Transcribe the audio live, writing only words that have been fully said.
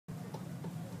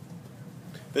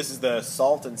This is the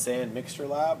salt and sand mixture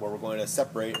lab where we're going to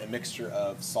separate a mixture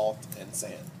of salt and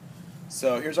sand.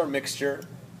 So here's our mixture.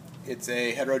 It's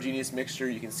a heterogeneous mixture.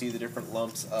 You can see the different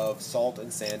lumps of salt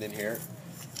and sand in here.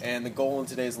 And the goal in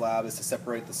today's lab is to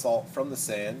separate the salt from the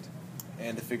sand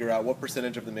and to figure out what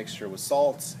percentage of the mixture was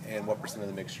salt and what percent of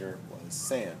the mixture was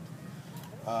sand.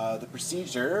 The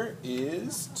procedure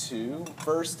is to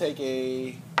first take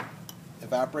a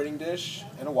evaporating dish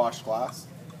and a wash glass.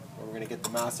 We're going to get the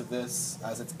mass of this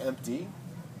as it's empty,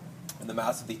 and the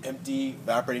mass of the empty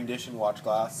evaporating dish and watch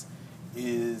glass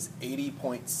is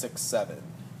 80.67.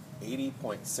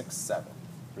 80.67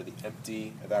 for the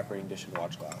empty evaporating dish and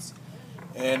watch glass.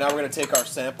 And now we're going to take our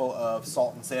sample of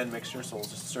salt and sand mixture, so we'll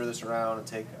just stir this around and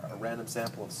take a random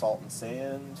sample of salt and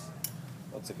sand.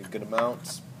 Looks like a good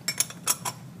amount.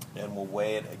 And we'll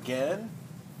weigh it again.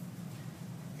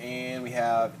 And we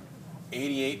have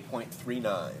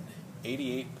 88.39.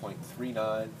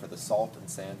 88.39 for the salt and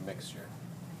sand mixture.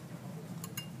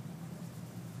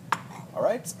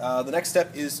 Alright, the next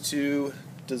step is to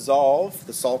dissolve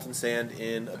the salt and sand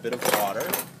in a bit of water.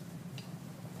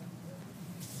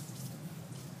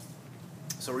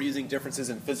 So we're using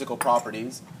differences in physical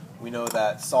properties. We know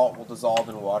that salt will dissolve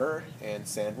in water and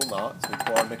sand will not. So we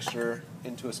pour our mixture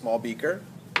into a small beaker.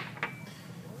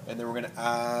 And then we're going to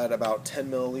add about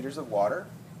 10 milliliters of water.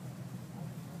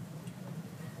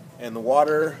 And the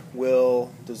water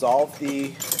will dissolve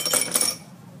the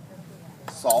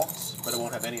salt, but it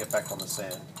won't have any effect on the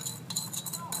sand.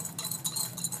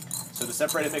 So to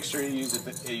separate a mixture, you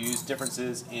use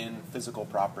differences in physical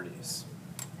properties.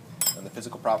 And the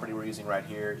physical property we're using right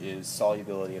here is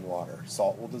solubility in water.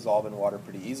 Salt will dissolve in water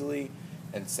pretty easily,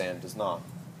 and sand does not.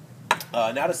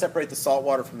 Now to separate the salt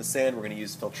water from the sand, we're going to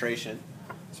use filtration.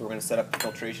 So we're going to set up the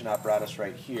filtration apparatus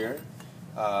right here.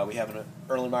 We have an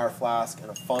Erlenmeyer flask and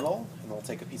a funnel, and we'll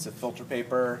take a piece of filter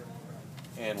paper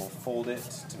and we'll fold it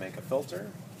to make a filter.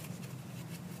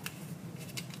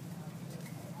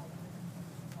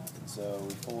 And so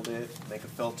we fold it, make a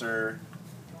filter,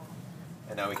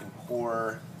 and now we can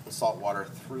pour the salt water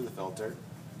through the filter.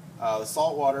 The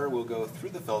salt water will go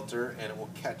through the filter and it will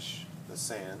catch the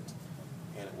sand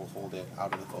and it will hold it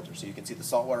out of the filter. So you can see the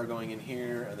salt water going in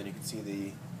here, and then you can see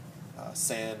the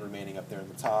sand remaining up there in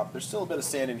the top. There's still a bit of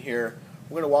sand in here.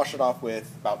 We're going to wash it off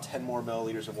with about 10 more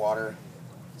milliliters of water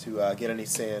to get any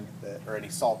sand or any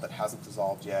salt that hasn't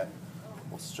dissolved yet.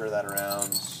 We'll stir that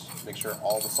around, make sure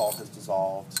all the salt has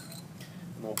dissolved,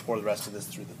 and we'll pour the rest of this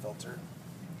through the filter.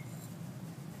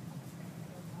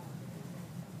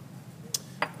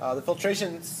 The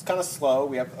filtration is kind of slow.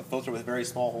 We have a filter with very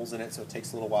small holes in it, so it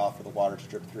takes a little while for the water to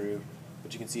drip through,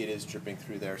 but you can see it is dripping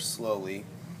through there slowly.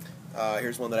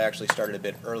 Here's one that I actually started a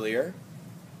bit earlier.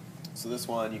 So this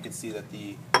one, you can see that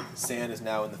the sand is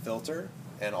now in the filter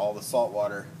and all the salt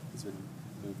water has been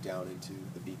moved down into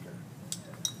the beaker.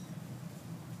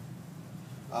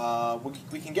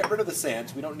 We can get rid of the sand,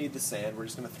 so we don't need the sand. We're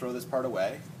just going to throw this part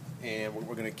away, and what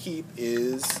we're going to keep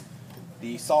is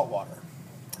the salt water.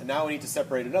 And now we need to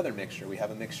separate another mixture. We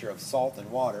have a mixture of salt and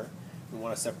water. We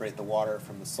want to separate the water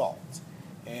from the salt.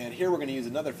 And here we're going to use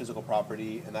another physical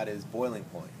property, and that is boiling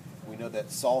point. We know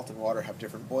that salt and water have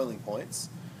different boiling points.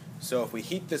 So if we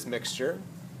heat this mixture,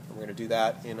 we're going to do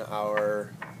that in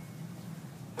our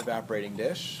evaporating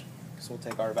dish. So we'll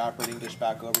take our evaporating dish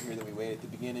back over here that we weighed at the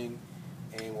beginning,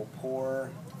 and we'll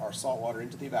pour our salt water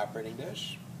into the evaporating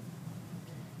dish.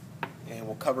 And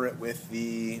we'll cover it with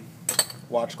the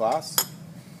watch glass.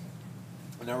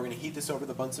 And now we're going to heat this over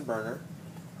the Bunsen burner.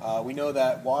 We know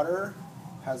that water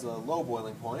has a low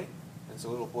boiling point, and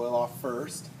so it'll boil off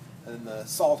first. And then the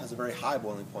salt has a very high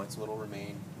boiling point, so it'll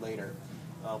remain later.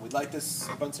 We'd light this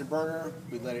Bunsen burner.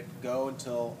 We'd let it go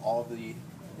until all of the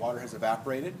water has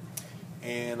evaporated.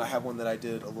 And I have one that I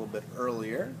did a little bit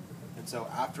earlier. And so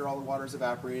after all the water is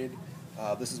evaporated,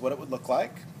 this is what it would look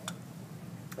like.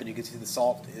 And you can see the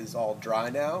salt is all dry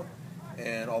now,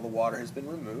 and all the water has been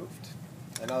removed.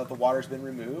 And now that the water has been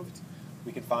removed,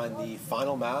 we can find the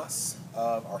final mass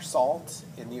of our salt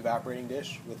in the evaporating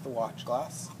dish with the watch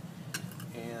glass.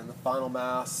 And the final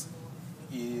mass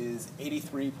is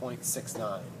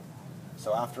 83.69.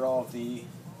 So after all of the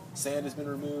sand has been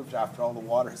removed, after all the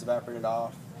water has evaporated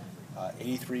off,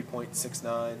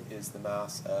 83.69 is the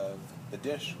mass of the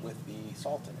dish with the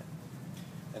salt in it.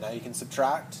 And now you can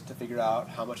subtract to figure out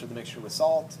how much of the mixture was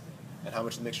salt and how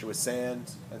much of the mixture was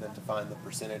sand, and then to find the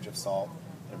percentage of salt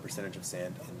and percentage of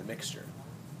sand in the mixture.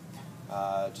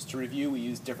 Just to review, we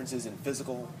use differences in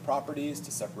physical properties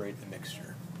to separate the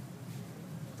mixture.